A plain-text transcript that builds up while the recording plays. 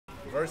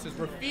versus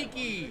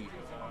Rofeky.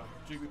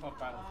 Jigglypuff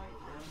Battle.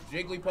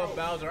 Jigglypuff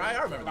Bowser. I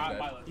remember these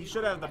guys. You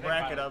should have the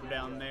bracket up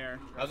down there.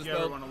 How's it if you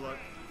ever spelled? want to look.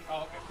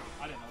 Oh, okay.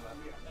 I didn't know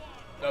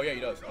that. Oh yeah,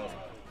 he does. Awesome.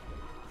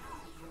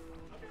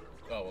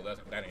 Oh well,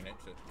 that ain't it.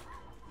 Shit.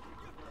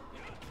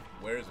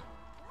 Where is it?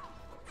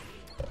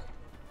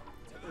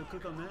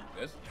 Click on that.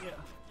 This? Yeah.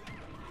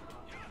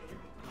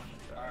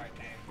 Alright,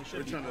 man. We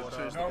should be pulled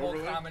up. Normal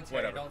commentary,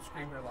 Whatever. don't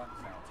scream your lungs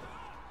out.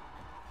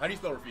 How do you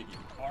spell Rofeky?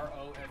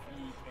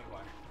 R-O-F-E-K-Y.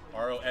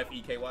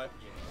 R-O-F-E-K-Y?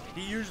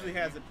 He usually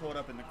has it pulled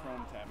up in the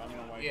Chrome tab. I don't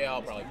know why. Yeah,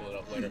 I'll probably pull it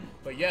up later.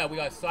 But yeah, we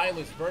got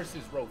Silas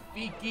versus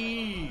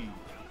Rofeky.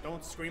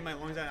 Don't scream my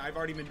lungs out. I've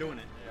already been doing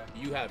it.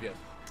 Yeah. You have, yes.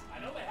 I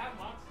know they have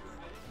monsters.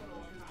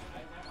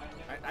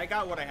 I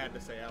got what I had to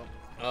say out.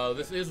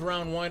 This is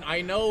round one. I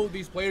know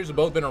these players have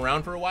both been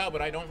around for a while,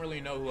 but I don't really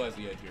know who has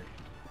the edge here.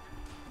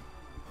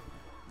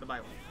 The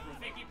Bible.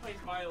 Rofeky plays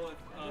Violet,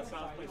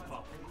 Silas plays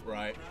Puff.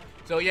 Right.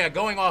 So yeah,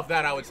 going off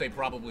that, I would say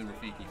probably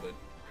Rofeky, but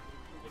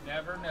You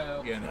never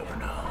know. you never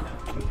know.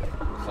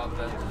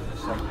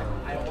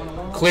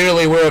 Something.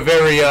 Clearly, we're a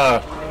very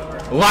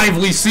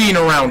lively scene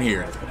around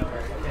here.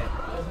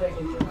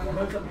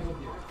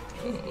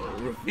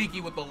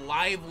 Rofeky with the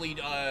lively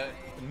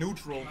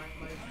neutral.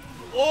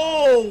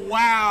 Oh,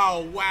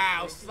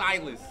 wow,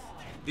 Silas.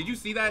 Did you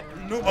see that?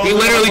 No. He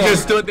literally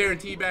just stood there and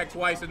teabagged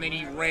twice, and then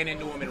he ran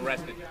into him and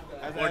rested.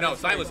 Or no,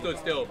 Silas stood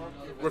still.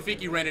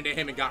 Rofeky ran into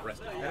him and got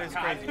rested. That is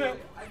crazy.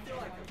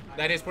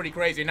 That is pretty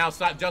crazy. Now,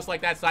 just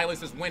like that,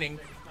 Silas is winning.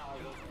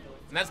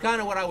 And that's kind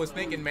of what I was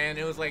thinking, man.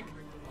 It was like,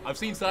 I've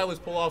seen Silas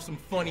pull off some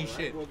funny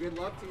shit. Well, good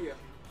luck to you.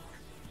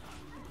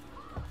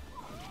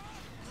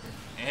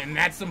 And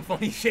that's some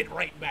funny shit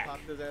right back.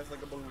 Popped his ass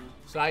like a balloon.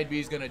 Side B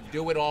is going to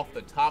do it off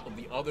the top of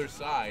the other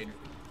side.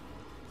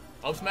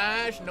 Up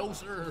smash? No,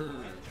 sir.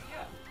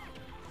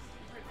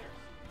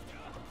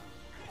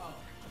 All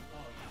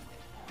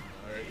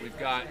right, we've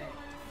got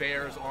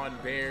bears on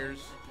bears.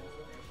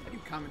 How do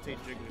you commentate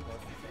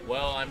Jigglypuff?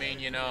 Well, I mean,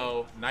 you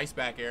know, nice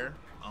back air.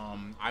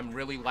 I'm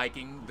really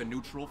liking the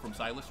neutral from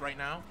Silas right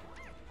now.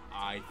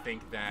 I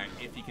think that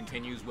if he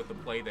continues with the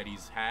play that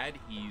he's had,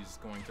 he's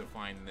going to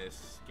find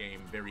this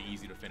game very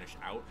easy to finish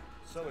out.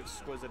 So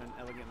exquisite and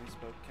elegantly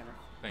spoke, Kenneth.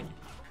 Thank you.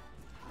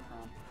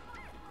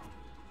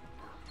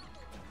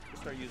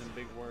 We'll start using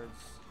big words.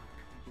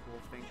 People will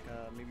think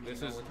maybe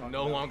This we know is what we're talking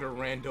no about. longer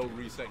Rando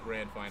Reset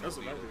Grand Finals. That's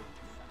what I do.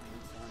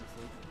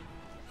 Honestly.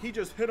 He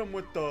just hit him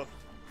with the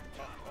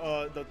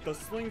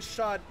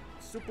slingshot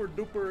super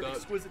duper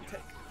exquisite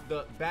tech.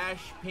 The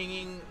bash,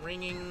 pinging,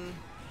 ringing.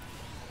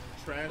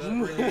 Trash.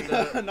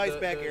 Nice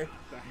back air.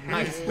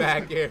 Nice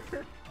back air.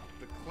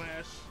 The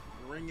clash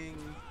ringing.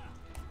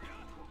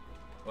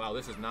 Wow,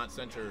 this is not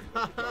centered.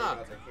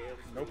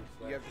 Nope.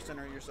 You have to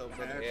center it yourself,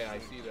 brother. Yeah, I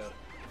see that.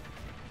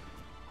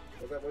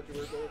 Was that what you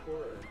were going for?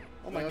 Or?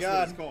 Oh my That's god.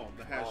 what it's called,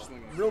 the hash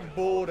sling. Real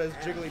bold as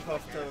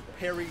Jigglypuff to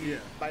parry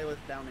Violet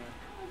down air.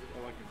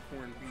 Or like a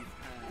corned beef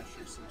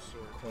hash or some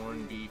sort.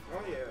 Corned beef.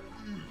 Oh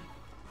yeah.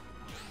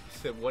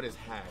 Said, what is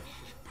hash?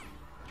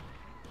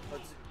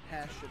 Let's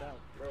hash it out.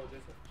 Bro,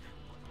 this.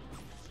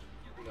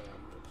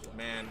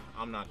 Man,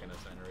 I'm not gonna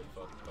center it.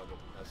 Fuck it.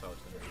 That's how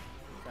it's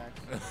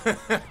Facts.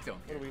 centered. Don't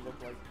What care. do we look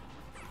like?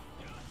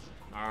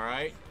 All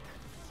right.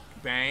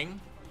 Bang.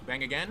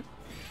 Bang again.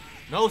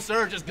 No,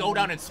 sir. Just go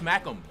down and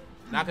smack him.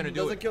 Not gonna do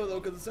Doesn't it. kill though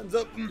because it sends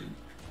up. Would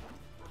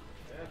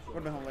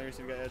have been hilarious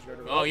if you got edge guard.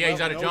 Oh yeah,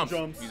 he's out of no jumps.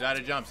 jumps. He's out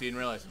of jumps. He didn't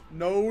realize.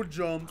 No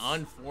jumps.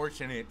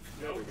 Unfortunate.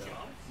 No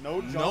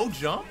jumps. No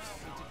jumps.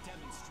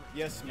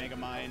 Yes,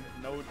 Megamind.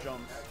 No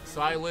jumps.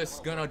 Silas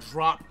gonna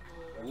drop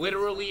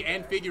literally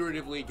and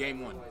figuratively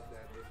game one.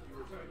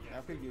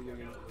 How could you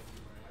lose?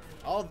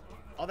 All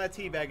that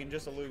teabagging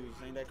just to lose.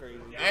 Ain't that crazy?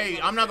 Hey,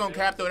 I'm not gonna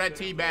cap though. That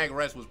teabag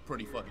rest was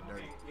pretty fucking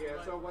dirty.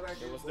 Yeah, so what I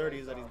What's dirty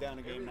is that he's down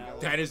a game now.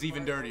 That is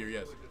even dirtier,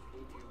 yes.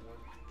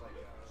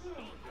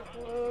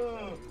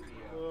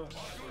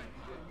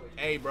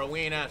 Hey, bro, we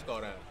ain't asked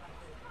all that.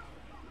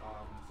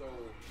 so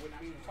when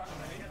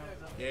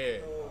we Yeah.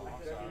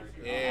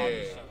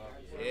 Yeah.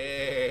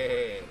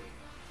 Yeah.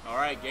 All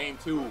right, game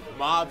two.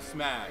 Mob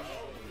Smash.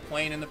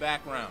 Playing in the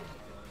background.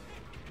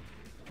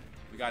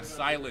 We got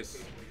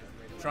Silas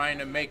trying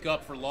to make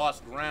up for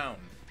lost ground.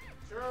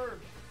 sure.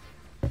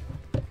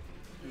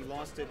 He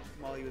lost it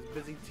while he was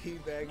busy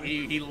teabagging.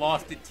 He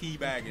lost it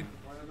teabagging.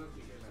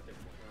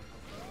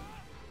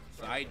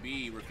 Side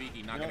B,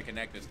 Rofeky not gonna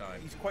connect this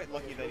time. He's quite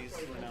lucky that he's,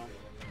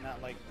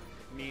 not like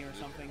me or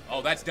something.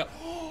 Oh, that's dead.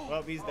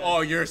 Well, he's dead.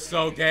 Oh, you're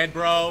so dead,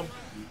 bro.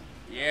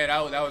 Yeah,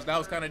 that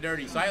was kind of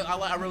dirty.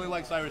 I really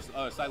like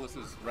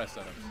Silas's rest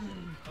setup.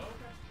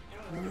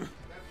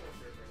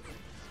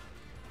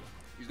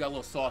 He's got a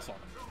little sauce on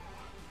him.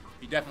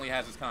 He definitely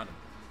has his condom.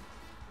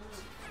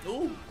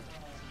 Ooh,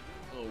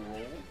 little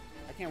roll.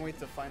 I can't wait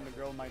to find the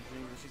girl of my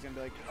dreams and she's gonna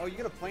be like, "Oh, you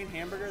got a plain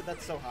hamburger?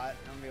 That's so hot." And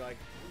I'm gonna be like,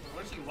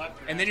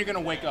 And then you're gonna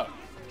wake up.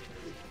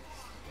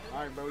 "All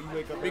right, bro, you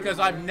wake up." Because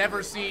I've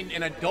never seen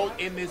an adult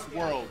in this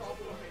world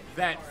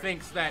that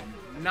thinks that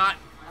not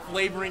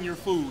flavoring your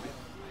food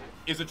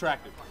is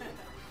attractive.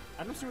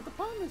 I don't see what the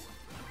problem is.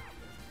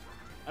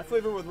 I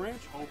flavor with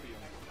ranch.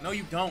 No,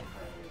 you don't.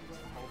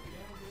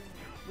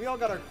 We all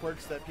got our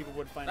quirks that people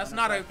would find. That's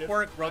not a unattractive.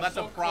 quirk, bro. That's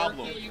a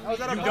problem. How is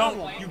that a You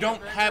problem? don't. You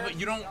don't have it.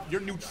 You don't. Your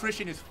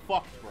nutrition is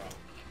fucked, bro.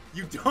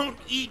 You don't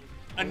eat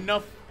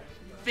enough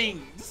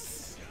things.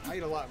 I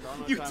eat a lot, bro. I'm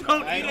not You trying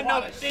don't to- eat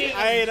enough things.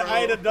 I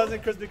ate a dozen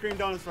Krispy Kreme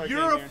donuts for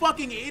You're a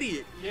fucking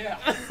idiot. Yeah.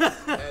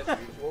 As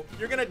usual.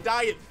 You're gonna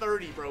die at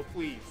 30, bro.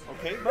 Please.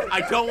 Okay, bro.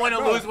 I don't want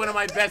to lose one of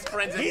my best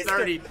friends at He's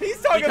 30 he's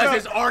talking because about-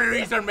 his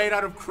arteries are made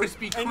out of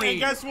Krispy And Kreme.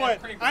 guess what?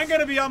 I'm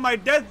gonna be on my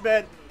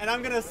deathbed, and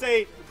I'm gonna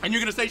say, And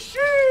you're gonna say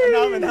shit.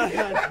 no, I'm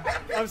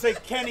gonna say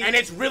Kenny. And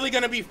it's really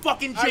gonna be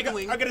fucking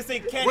jiggling. I'm gonna say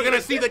Kenny. We're gonna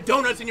see the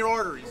donuts in your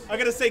arteries. I'm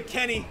gonna say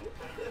Kenny.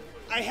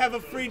 I have a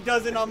free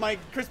dozen on my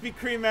Krispy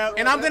Kreme app.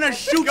 And I'm gonna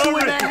shoot Go you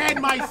in the redeem-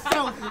 head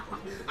myself.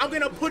 I'm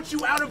gonna put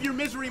you out of your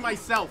misery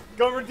myself.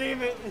 Go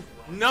redeem it.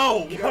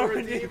 No, Go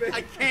redeem it.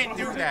 I can't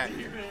do that.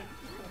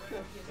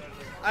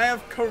 I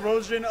have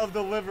corrosion of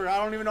the liver. I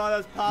don't even know how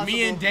that's possible.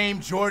 Me and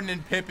Dame Jordan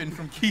and Pippin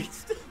from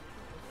Keeks.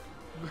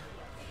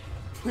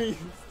 Please.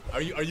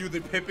 Are you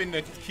the Pippin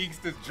that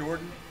Keeks does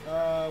Jordan?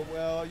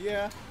 Well,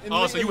 yeah.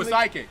 Oh, so you a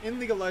sidekick. In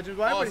League of Legends.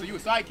 Well, Oh, so you a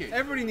sidekick.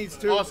 everybody needs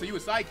to. Oh, so you a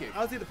sidekick. I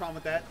don't see the problem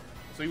with that.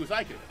 So you a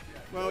sidekick.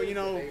 Well, you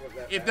know,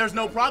 If there's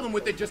no problem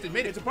with it, just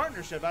admit it's it. a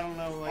partnership. I don't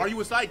know. Like, Are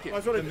you a sidekick?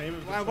 That's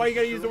what why you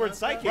gotta use the word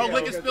psychic? Bro,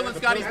 look at Spill and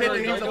Scotty's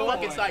Pippin. He was a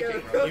fucking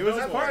sidekick. He was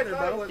his partner,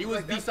 bro. He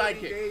was the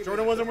sidekick.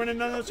 Jordan wasn't winning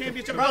none of those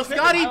championships. Bro,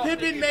 Scottie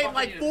Pippen made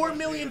like $4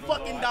 million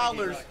fucking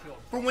dollars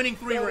for winning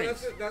 3 No,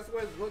 rings. that's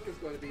what his look is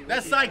going to be.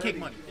 That's sidekick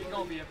money. He's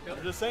gonna be a Phil.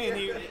 I'm just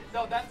saying,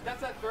 No,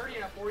 that's at 30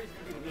 and at 40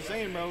 he's gonna be just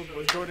saying, bro.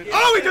 Was Jordan?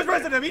 Oh, he just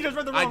rested him. He just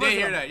rested him. I did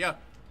hear that, yeah.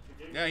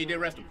 Yeah, he did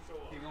rest him.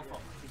 He's gonna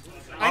fall.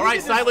 All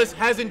right, Silas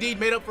has indeed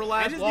made up for I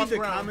last just need lost to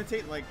round.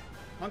 commentate like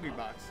Hungry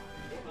Box.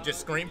 Just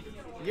scream.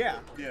 Yeah.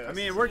 I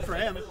mean, it worked for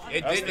him.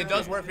 It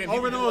does work for him.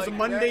 Over the People most do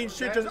like- mundane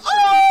shit, just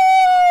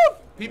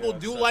People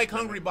do like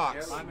Hungry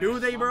Box. do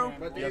they, bro?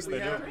 But Yes, they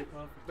do.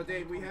 But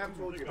Dave, we have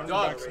told you.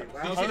 Dog, did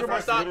you see the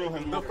first stop?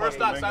 The first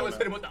stop, Silas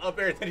hit him with the up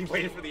air, and then he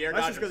waited for the air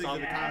That's dodge. just because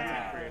and he's the sung.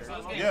 content creator. So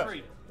it's game Yeah.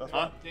 3. That's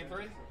Huh? Game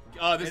 3?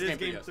 This It is game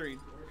game yes. 3.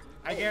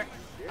 I guarantee.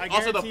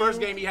 Also, the first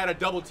game he had a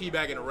double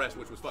teabag and a rest,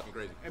 which was fucking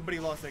crazy. Everybody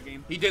lost that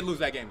game. He did lose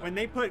that game. Though. When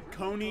they put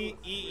Coney,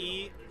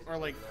 EE, or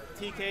like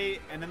TK,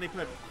 and then they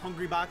put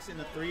Hungry Box in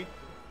the 3.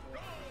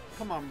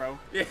 Come on, bro.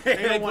 Yeah, They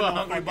they don't put want no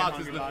Hungry fucking Box as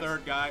Hungry the Box.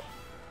 third guy.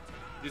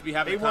 Just be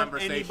having They a want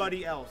conversation.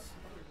 anybody else.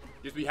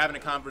 Just be having a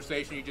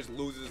conversation. He just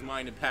loses his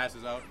mind and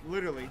passes out.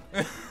 Literally.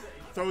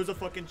 Throws a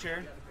fucking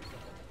chair.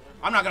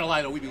 I'm not gonna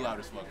lie though, we be loud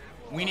as fuck.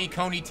 We need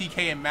Coney,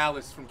 TK, and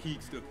Malice from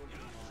Keeks too.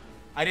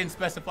 I didn't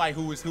specify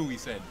who is who, he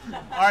said.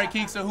 All right,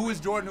 Keeks, so who is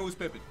Jordan, who is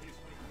Pippen?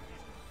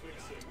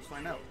 Let's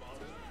find out.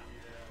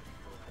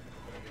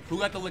 Who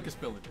got the liquor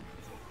spilling?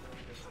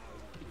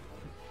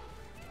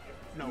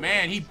 No.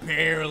 Man, he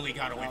barely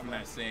got away from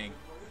that saying.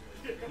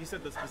 He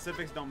said the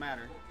specifics don't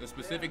matter. The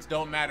specifics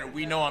don't matter.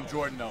 We know I'm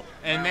Jordan though.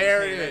 And Wow,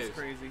 there okay, it is. That's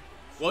crazy.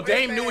 Well,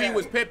 Dame knew he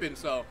was Pippen,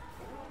 so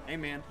Hey,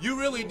 man. you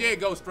really did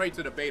go straight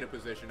to the beta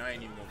position. I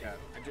ain't even gonna cap.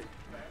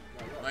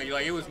 Like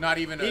it was not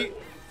even a.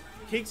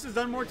 Keeks has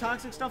done more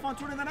toxic stuff on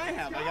Twitter than I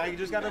have. Like, I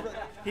just gotta.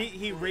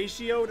 He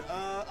ratioed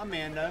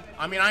Amanda.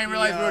 I mean, I didn't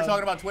realize we were Yeah.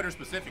 talking about Twitter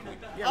specifically.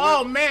 Yeah,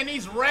 Oh man,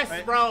 these rests,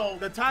 Right. bro.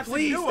 The toxic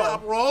Please duo.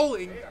 stop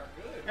rolling.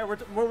 Yeah, we're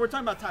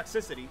talking about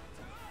toxicity.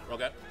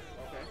 Okay.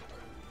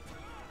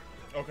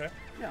 Okay.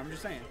 Yeah, I'm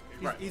just saying.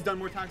 Right. He's done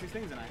more toxic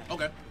things than I have.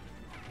 Okay.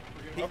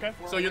 Okay.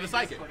 So you're the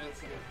psychic.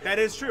 That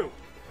is true.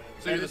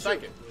 So you're the is true.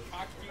 psychic.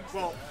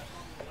 Well,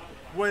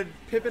 would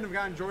Pippen have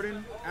gotten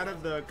Jordan out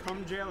of the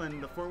cum jail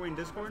and the four-way in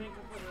Discord?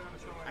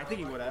 I think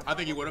he would have. I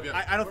think he would have.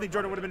 Yeah. I don't think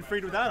Jordan would have been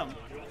freed without him.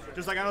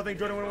 Just like I don't think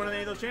Jordan would have won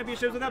any of those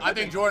championships without I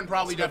Pippen. think Jordan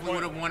probably definitely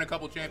would have won a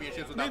couple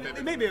championships without maybe,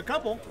 Pippen. maybe a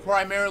couple.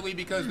 Primarily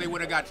because they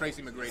would have got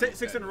Tracy McGrady.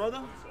 Six instead. in a row,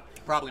 though?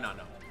 Probably not,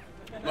 no.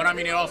 But I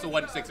mean, it also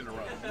wasn't 6 in a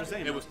row. Just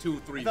saying. It was 2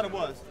 threes. I thought it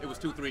was. It was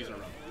 2 threes in a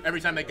row.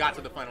 Every time they got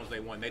to the finals, they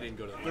won. They didn't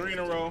go to the finals. 3 in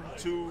a row,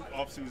 2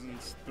 off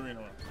seasons, 3 in a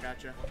row.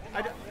 Gotcha.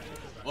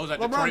 What was that?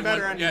 LeBron Detroit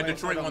better won. anyway, Yeah, so it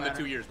Detroit don't won the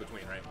matter. 2 years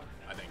between, right?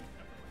 I think.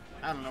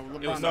 I don't know.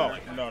 It was LeBron. No,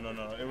 like that.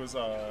 no. It was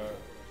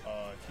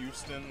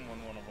Houston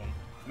won one of them.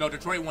 No,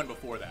 Detroit won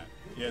before that.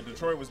 Yeah,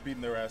 Detroit was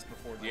beating their ass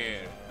before. that. Yeah,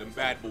 them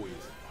bad boys.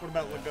 What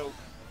about Legault?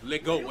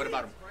 Let go. What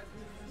about him?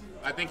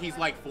 I think he's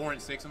like 4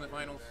 and 6 in the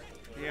finals.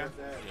 Yeah.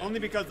 Only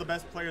because the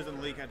best players in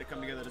the league had to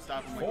come together to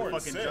stop him. Like 4 the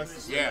and fucking 6.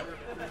 Justice League.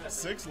 Yeah.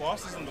 6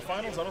 losses in the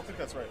finals? I don't think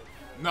that's right.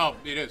 No,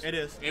 it is. It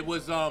is. It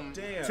was Damn.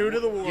 2 to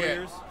the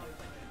Warriors.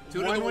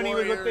 2 to One the when he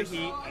was with the Warriors,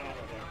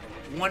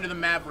 Heat. 1 to the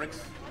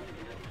Mavericks.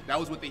 That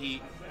was with the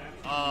Heat.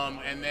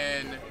 And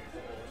then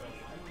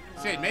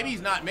shit, maybe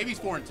he's not. Maybe he's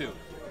 4 and 2.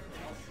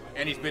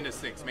 And he's been to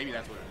 6. Maybe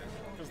that's what it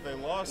is. Because they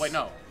lost. Wait,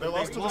 no. They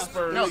lost to the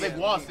Spurs. No, they've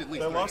lost at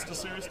least. They three. lost the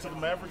series to the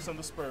Mavericks and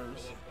the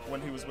Spurs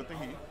when he was with the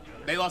Heat.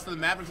 They lost to the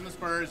Mavericks and the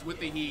Spurs with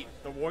the Heat.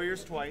 The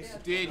Warriors twice.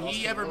 Did Lost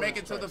he to the ever make Warriors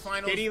it to the twice.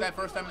 finals Did he? that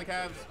first time in the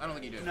Cavs? I don't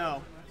think he did.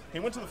 No. He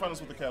went to the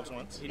finals with the Cavs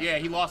once. Yeah,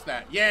 he lost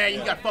that. Yeah, he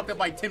got fucked up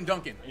by Tim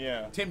Duncan.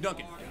 Yeah. Tim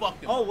Duncan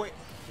fucked him. Oh, wait.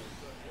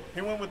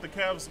 He went with the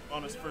Cavs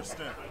on his first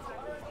stint.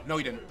 No,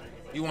 he didn't.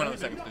 He won on the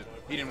second stint.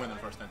 He didn't win the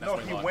first stint. That's No,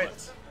 when he lost.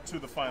 went to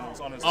the finals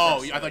on his Oh,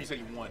 first I thought stint.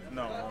 you said he won.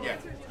 No. Yeah.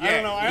 I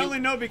don't know. I he- only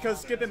know because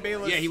Skip and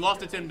Bayless. Yeah, he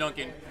lost to Tim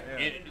Duncan.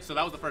 So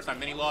that was the first time.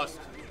 Then he lost.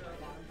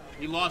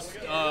 He lost.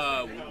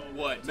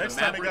 What? To Next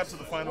the time he got Mavericks? to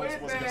the finals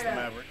was against the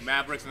Mavericks.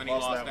 Mavericks, and then he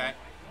Lost lost that that.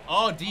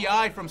 Oh,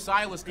 DI from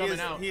Silas coming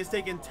out. He has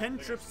taken 10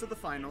 trips to the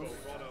finals.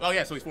 Oh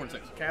yeah, so he's 4-6.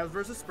 Cavs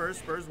versus Spurs,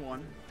 Spurs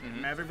won.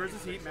 Maverick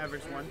versus Heat,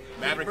 Mavericks won.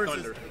 Maverick Heat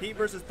versus, Thunder. Heat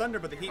versus Thunder,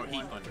 but the Heat Or won.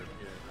 Heat Thunder.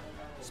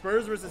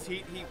 Spurs versus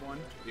Heat, Heat won.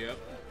 Yep.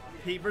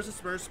 Heat versus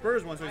Spurs,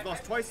 Spurs won. So he's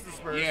lost twice to the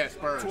Spurs. Yeah,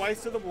 Spurs.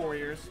 Twice to the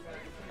Warriors.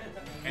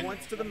 And-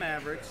 Once to the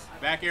Mavericks.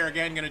 Back here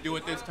again, gonna do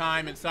it this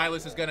time, and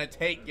Silas is gonna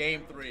take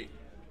game 3.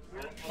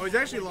 Oh, he's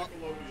actually lost.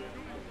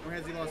 Or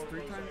has he lost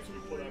 3 times to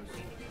the Warriors?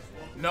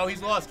 No,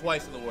 he's lost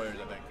twice to the Warriors,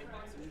 I think.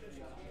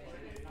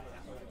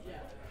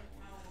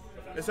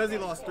 It says he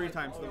lost 3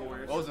 times to the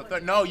Warriors. What was the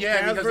third? No,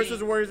 yeah, Cavs because versus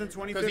he, Warriors in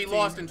 2015. because he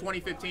lost in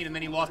 2015, and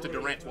then he lost to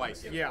Durant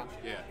twice. Yeah.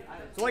 Yeah.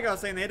 So like I was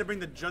saying, they had to bring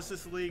the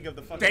Justice League of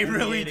the fucking They NBA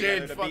really together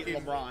did to fucking- beat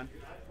LeBron.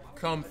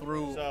 Come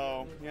through.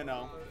 So, you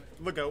know,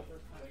 look out.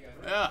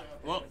 Yeah.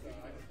 Well,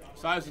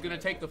 Silas is gonna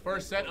take the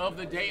first set of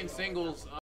the day in singles.